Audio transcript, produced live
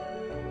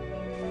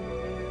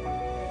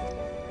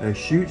A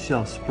shoot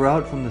shall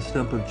sprout from the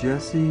stump of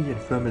Jesse, and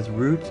from his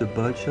roots a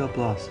bud shall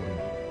blossom.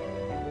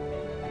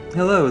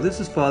 Hello,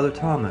 this is Father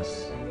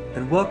Thomas,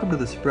 and welcome to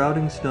the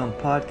Sprouting Stump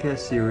podcast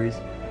series,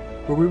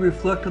 where we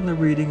reflect on the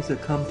readings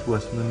that come to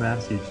us from the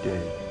Mass each day.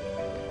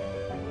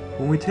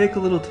 When we take a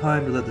little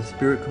time to let the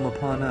Spirit come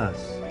upon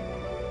us,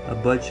 a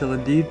bud shall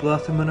indeed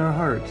blossom in our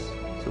hearts,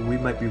 so we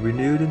might be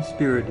renewed in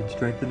spirit and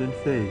strengthened in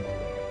faith,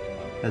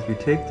 as we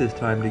take this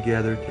time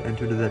together to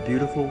enter into that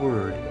beautiful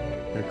word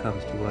that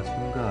comes to us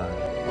from God.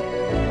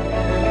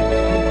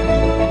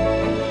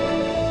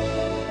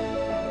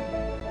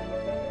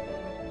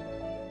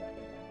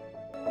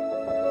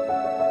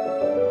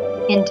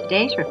 In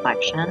today's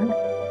reflection,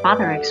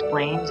 Father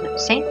explains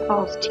St.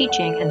 Paul's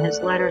teaching in his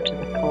letter to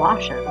the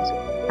Colossians,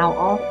 how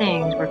all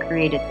things were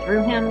created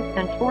through him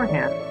and for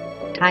him,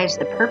 ties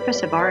the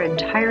purpose of our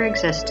entire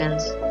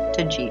existence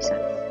to Jesus.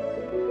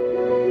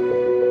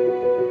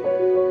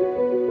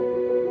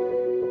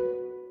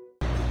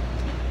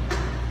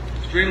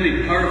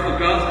 Extremely powerful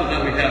gospel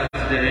that we have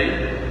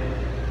today,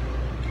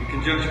 in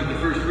conjunction with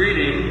the first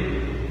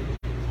reading,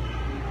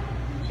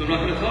 so I'm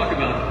not going to talk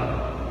about it.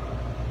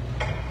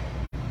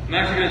 I'm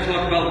actually going to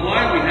talk about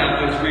why we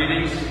have those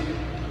readings,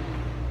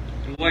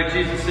 and why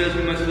Jesus says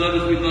we must love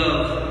as we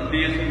love, and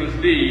be as we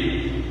must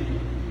be,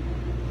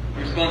 in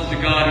response to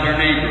God and our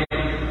neighbor.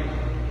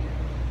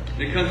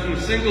 And it comes from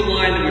a single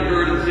line that we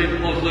heard in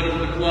St. Paul's letter to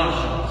the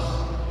Colossians.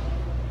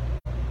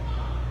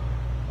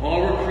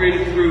 All were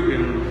created through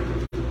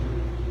him,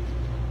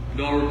 and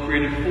all were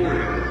created for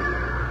him.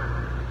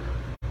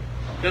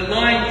 That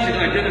line should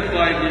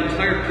identify the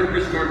entire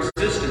purpose of our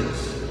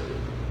existence.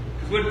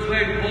 Because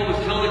what Paul was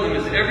telling them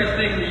is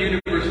everything in the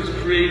universe was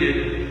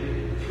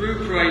created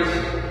through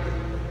Christ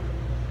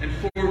and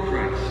for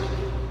Christ.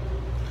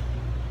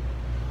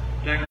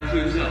 That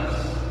includes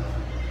us.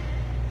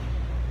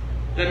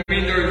 That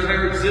means our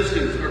entire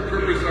existence, our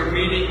purpose, our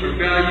meaning, our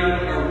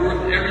value, our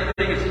worth,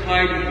 everything is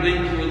tied and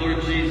linked to our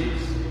Lord Jesus.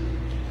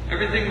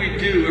 Everything we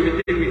do,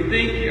 everything we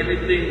think,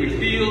 everything we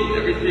feel,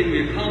 everything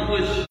we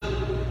accomplish,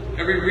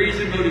 every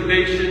reason,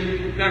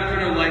 motivation, factor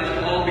in our life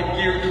should all be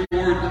geared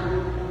toward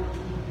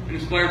and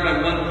inspired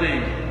by one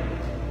thing: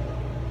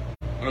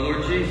 our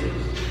Lord Jesus.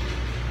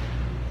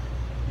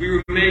 We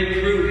were made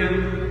through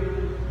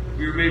him,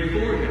 we were made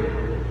for him.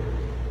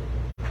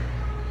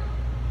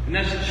 And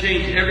that should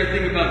change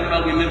everything about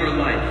how we live our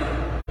life.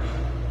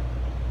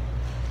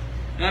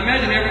 Now I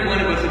imagine every one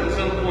of us at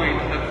some point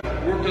have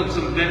worked on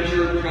some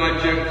venture,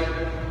 project,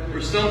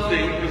 or something,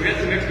 and we had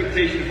some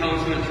expectation of how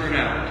it's going to turn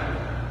out.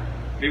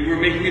 Maybe we're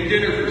making a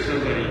dinner for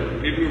somebody.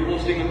 Maybe we're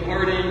hosting a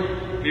party.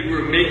 Maybe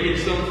we're making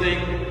something,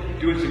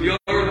 doing some yard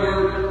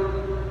work.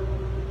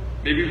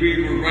 Maybe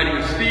we were writing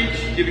a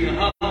speech, giving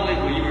a homily.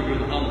 Well, you were doing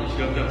the homily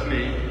stuff, that's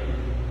me.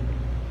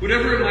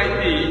 Whatever it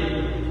might be,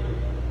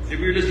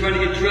 maybe we're just trying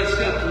to get dressed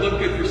up to look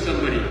good for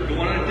somebody,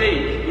 go on a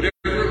date,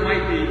 whatever it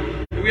might be.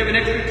 And we have an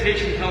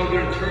expectation of how it's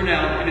going to turn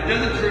out, and it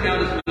doesn't turn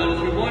out as well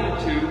as we want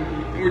it to,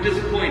 and we're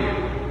disappointed.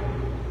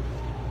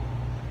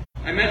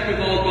 I imagine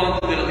we've all gone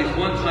through that at least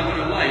one time in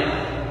our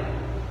life.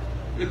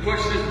 The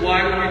question is,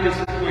 why were we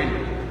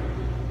disappointed?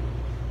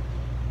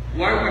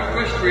 Why were we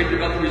frustrated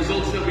about the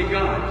results that we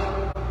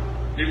got?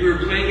 Maybe we were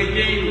playing a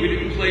game, we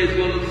didn't play as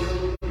well as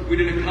we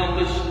didn't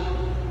accomplish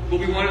what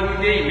we wanted in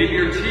the game. Maybe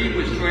our team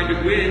was trying to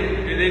win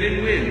and they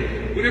didn't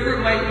win. Whatever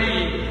it might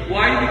be,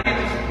 why do we get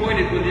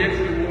disappointed when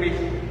we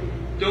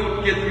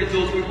don't get the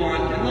results we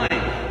want in life?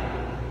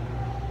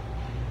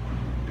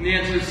 And the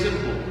answer is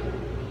simple.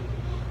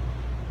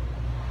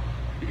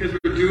 Because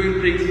we're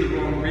doing things for the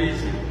wrong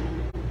reason.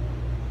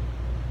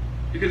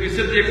 Because we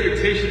set the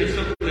expectation of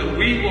something that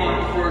we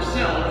want for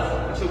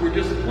ourselves, and so we're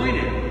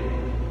disappointed.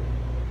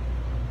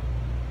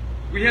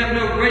 We have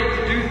no right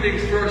to do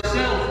things for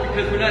ourselves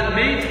because we're not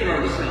made for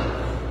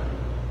ourselves.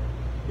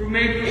 We're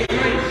made for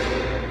Christ.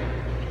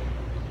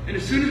 And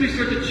as soon as we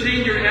start to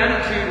change our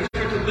attitude and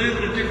start to live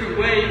in a different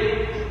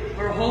way,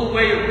 our whole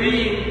way of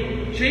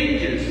being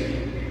changes.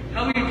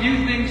 How we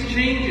view things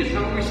changes.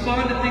 How we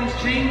respond to things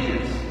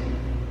changes.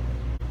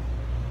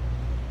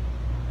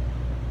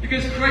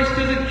 Because Christ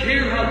doesn't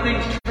care how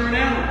things turn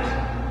out.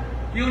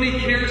 He only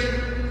cares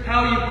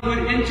how you put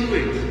into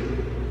it.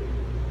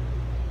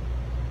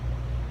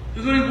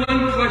 There's only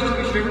one question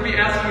we should ever be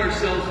asking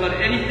ourselves about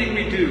anything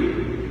we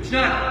do. It's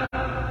not,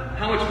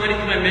 how much money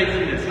can I make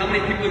from this? How many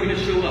people are going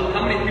to show up?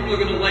 How many people are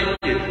going to like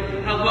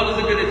it? How well is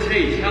it going to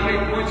taste? How many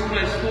points can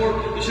I score?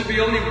 There should be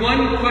only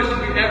one question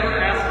we ever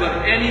ask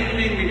about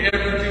anything we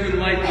ever do in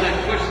life, and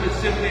that question is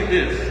simply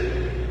this: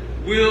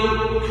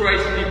 will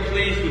Christ be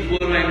pleased with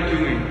what I am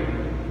doing?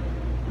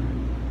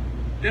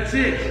 That's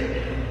it.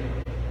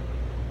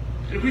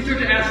 And if we start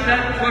to ask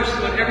that question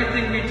about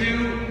everything we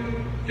do,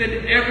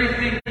 then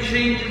everything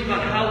changes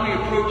about how we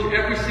approach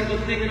every single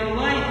thing in our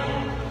life.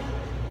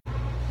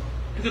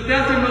 Because if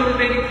that's our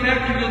motivating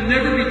factor, you'll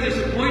never be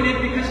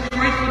disappointed, because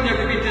Christ will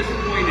never be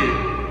disappointed.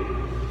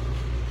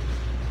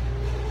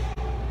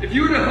 If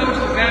you were to host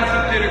a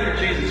massive dinner for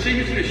Jesus, say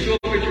he's going to show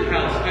up at your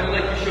house, kind of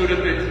like he showed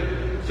up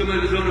at some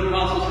of his own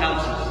apostles'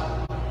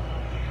 houses.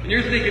 And And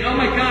you're thinking, oh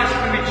my gosh,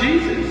 it's going to be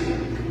Jesus.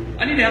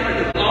 I need to have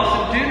like an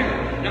awesome dinner.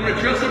 And I'm going to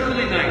dress up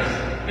really nice.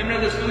 And I'm going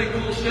to have this really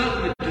cool stuff.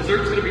 And the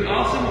dessert's going to be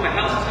awesome. And my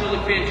house is going to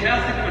look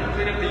fantastic. I'm going to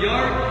clean up the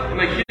yard. And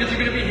my kids are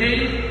going to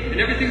behave. And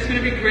everything's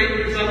going to be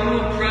great because I want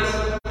to impress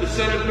the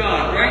Son of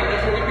God, right?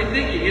 That's what we're going to be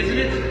thinking, isn't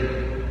it?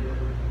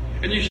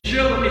 And he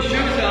shows up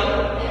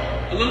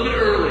a little bit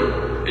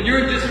early. And you're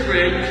in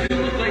disarray. You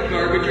still look like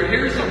garbage. Your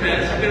hair's a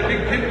mess. You've got a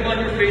big pimple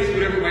on your face,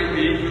 whatever it might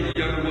be, for the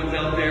younger ones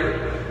out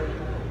there.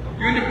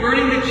 You end up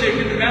burning the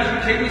chicken, the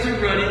mashed potatoes are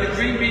runny, the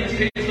green beans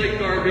taste like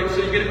garbage, so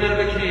you get them out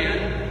of a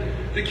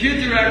can. The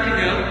kids are acting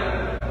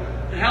up,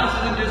 the house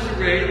is in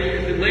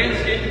disarray, the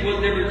landscape was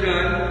never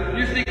done. And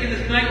you're thinking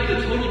this night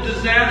was a total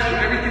disaster,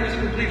 everything was a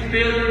complete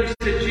failure. You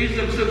said, Jesus,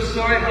 I'm so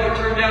sorry how it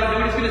turned out.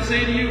 Nobody's going to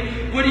say to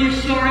you, what are you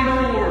sorry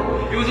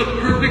for? It was a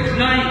perfect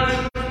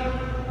night.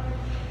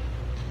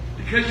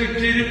 Because you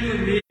did it for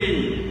me.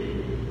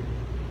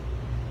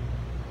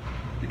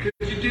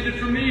 Because you did it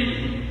for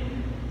me.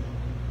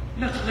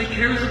 And that's all he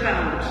cares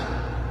about.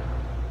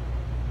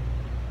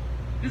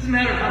 It doesn't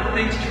matter how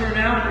things turn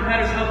out, it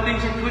matters how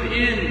things are put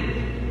in.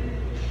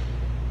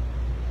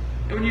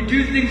 And when you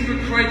do things for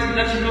Christ, and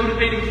that's your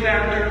motivating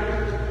factor,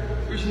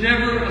 there's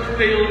never a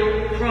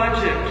failed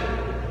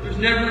project. There's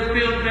never a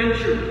failed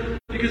venture.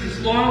 Because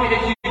as long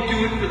as you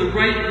do it for the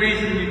right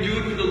reason, you do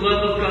it for the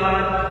love of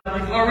God,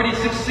 you've already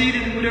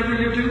succeeded in whatever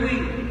you're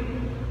doing.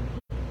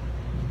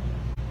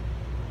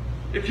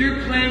 If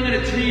you're playing on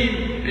a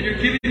team and you're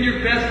giving your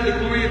best for the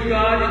glory of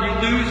God and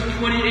you lose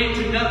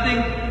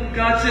 28-0,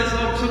 God says,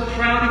 oh, I'm so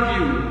proud of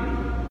you.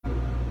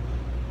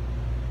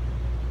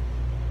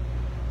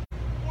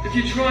 If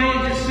you try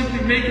and just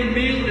simply make a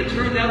meal and it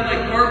turns out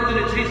like garbage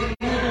and it tastes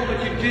horrible,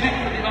 but you did it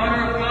for the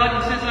honor of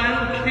God, He says, I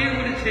don't care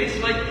what it tastes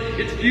like.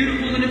 It's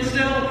beautiful in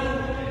itself.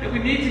 And we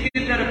need to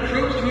get that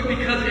approach to it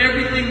because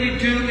everything we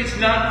do is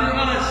not for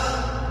us.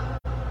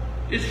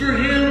 It's for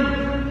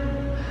Him.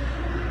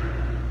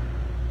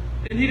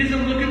 And He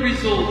doesn't look at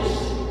results.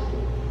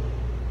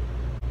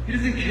 He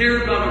doesn't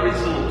care about our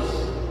results.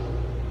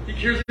 He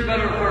cares about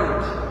our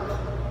heart.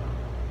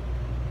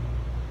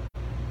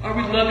 Are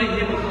we loving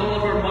Him with all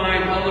of our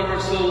mind, all of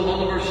our soul,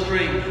 all of our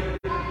strength?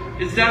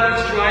 Is that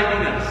what's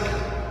driving us?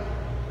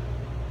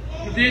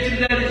 If the answer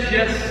to that is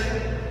yes,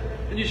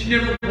 then you should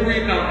never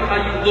worry about how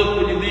you look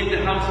when you leave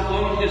the house as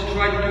long as you just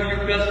try to do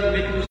your best to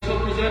make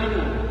yourself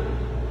presentable.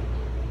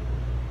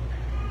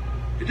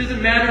 It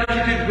doesn't matter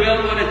if you did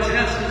well on a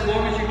test as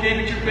long as you gave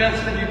it your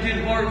best and you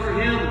did hard for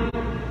Him.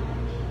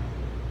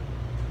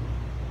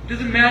 It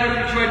doesn't matter if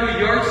you try to do a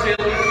yard sale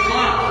and it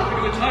flops, or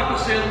if you do a taco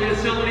sale and you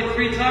sell only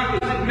 3 tacos.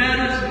 It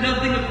matters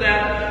nothing of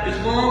that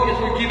as long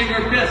as we're giving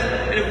our best.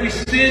 And if we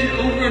sin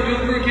over and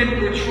over again,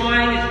 we're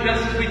trying as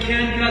best as we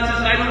can. God says,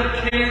 I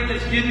don't care,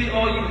 just give me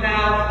all you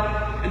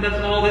have, and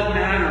that's all that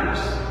matters.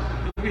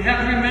 And we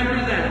have to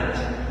remember that.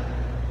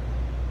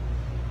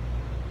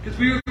 Because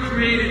we were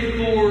created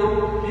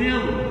for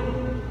Him.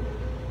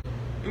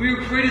 And we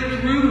were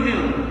created through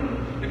Him.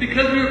 And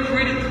because we were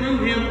created through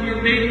Him, we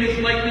were made in His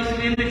likeness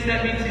and image.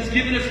 That means He's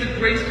given us the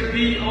grace to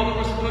be all that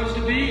we're supposed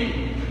to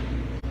be.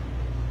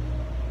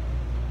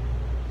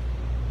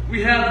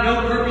 We have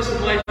no purpose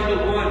in life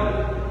but one.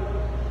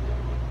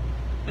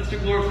 That's to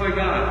glorify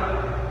God.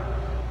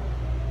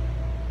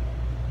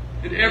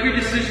 And every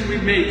decision we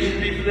make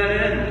should be for that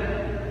end.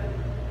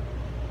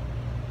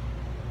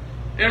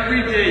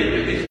 Every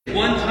day, at least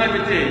one time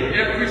a day,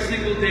 every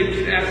single day, we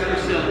should ask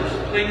ourselves,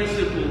 plain and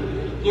simple,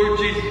 Lord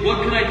Jesus,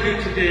 what can I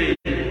do today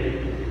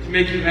to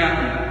make you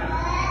happy?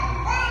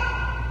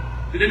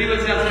 Did any of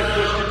us ask that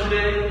question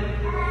today?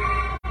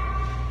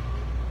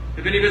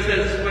 Have any of us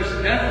asked this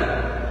question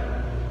ever?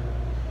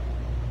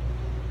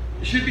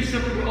 It should be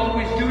something we're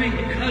always doing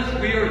because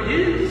we are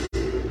His.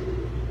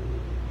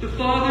 The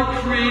Father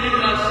created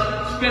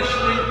us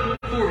specially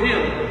for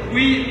Him.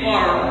 We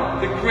are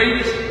the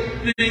greatest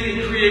thing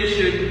in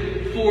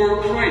creation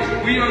for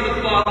Christ. We are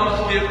the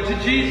Father's gift to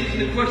Jesus.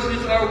 And the question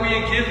is, are we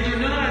a gift or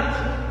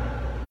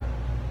not?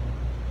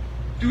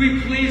 Do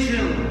we please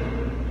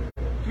Him?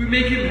 Do we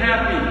make Him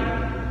happy?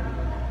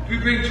 Do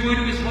we bring joy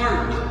to His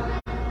heart?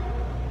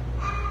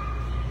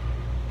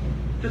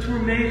 That's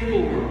what we're made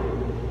for.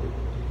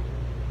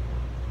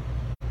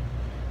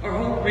 Our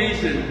whole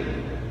reason,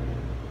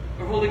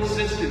 our whole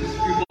existence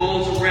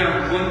revolves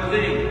around one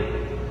thing: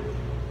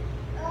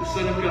 the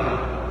Son of God.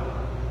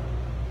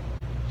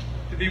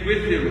 To be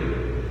with Him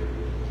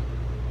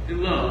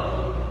in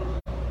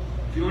love.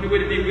 The only way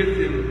to be with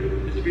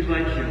Him is to be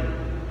like Him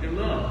in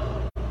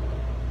love.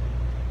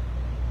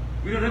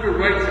 We don't have a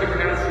right to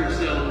ever ask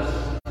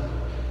ourselves,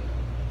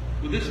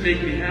 will this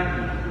make me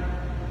happy?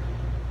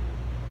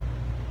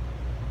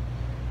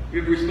 We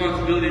have a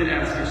responsibility to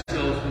ask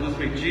ourselves, will this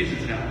make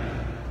Jesus happy?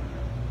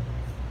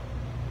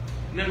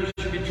 And that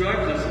should be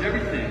driving us in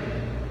everything.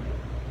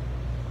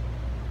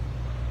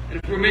 And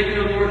if we're making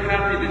our Lord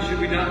happy, then should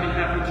we not be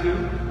happy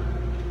too?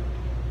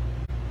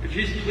 If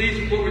He's pleased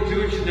with what we're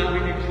doing, should not we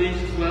be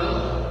pleased as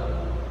well?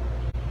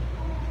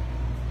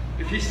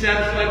 If He's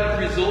satisfied with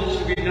the results,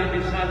 should we not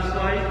be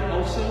satisfied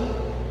also?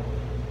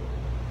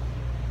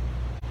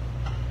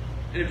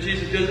 And if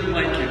Jesus doesn't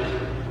like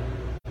it,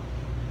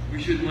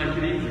 we shouldn't like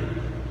it either.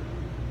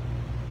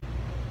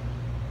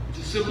 It's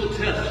a simple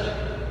test.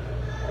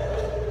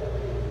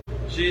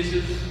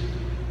 Jesus,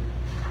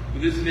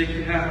 will this make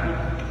you happy?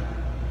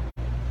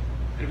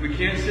 And if we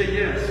can't say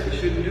yes, we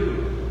shouldn't do it.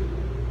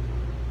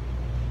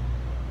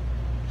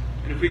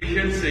 And if we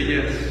can say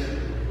yes,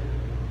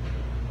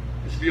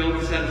 this will be all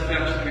the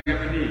satisfaction we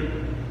ever need.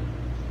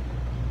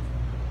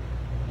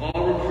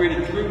 All were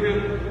created through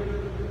Him,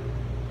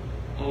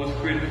 all was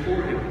created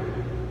for Him.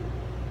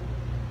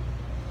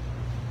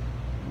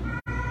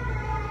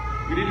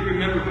 We need to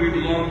remember who we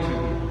belong to,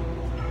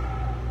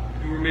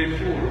 who we're made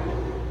for.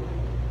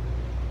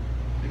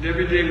 And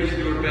every day we should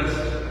do our best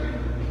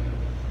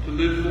to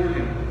live for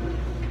Him,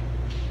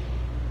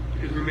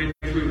 because we're made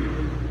through Him.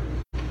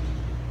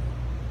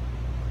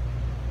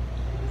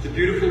 It's a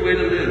beautiful way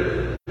to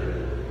live.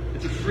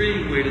 It's a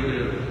freeing way to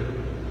live.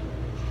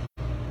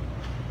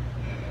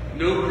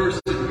 No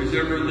person who's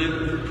ever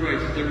lived for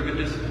Christ has ever been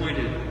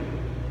disappointed.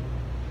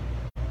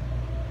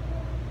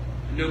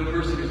 No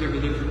person who's ever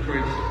lived for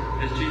Christ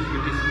has Jesus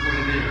been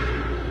disappointed in.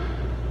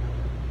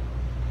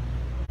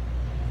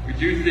 We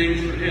do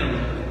things for Him.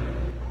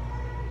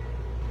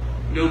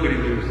 Nobody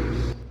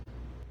loses.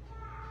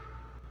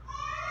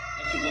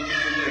 That's a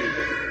wonderful way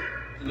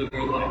to live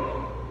our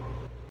life.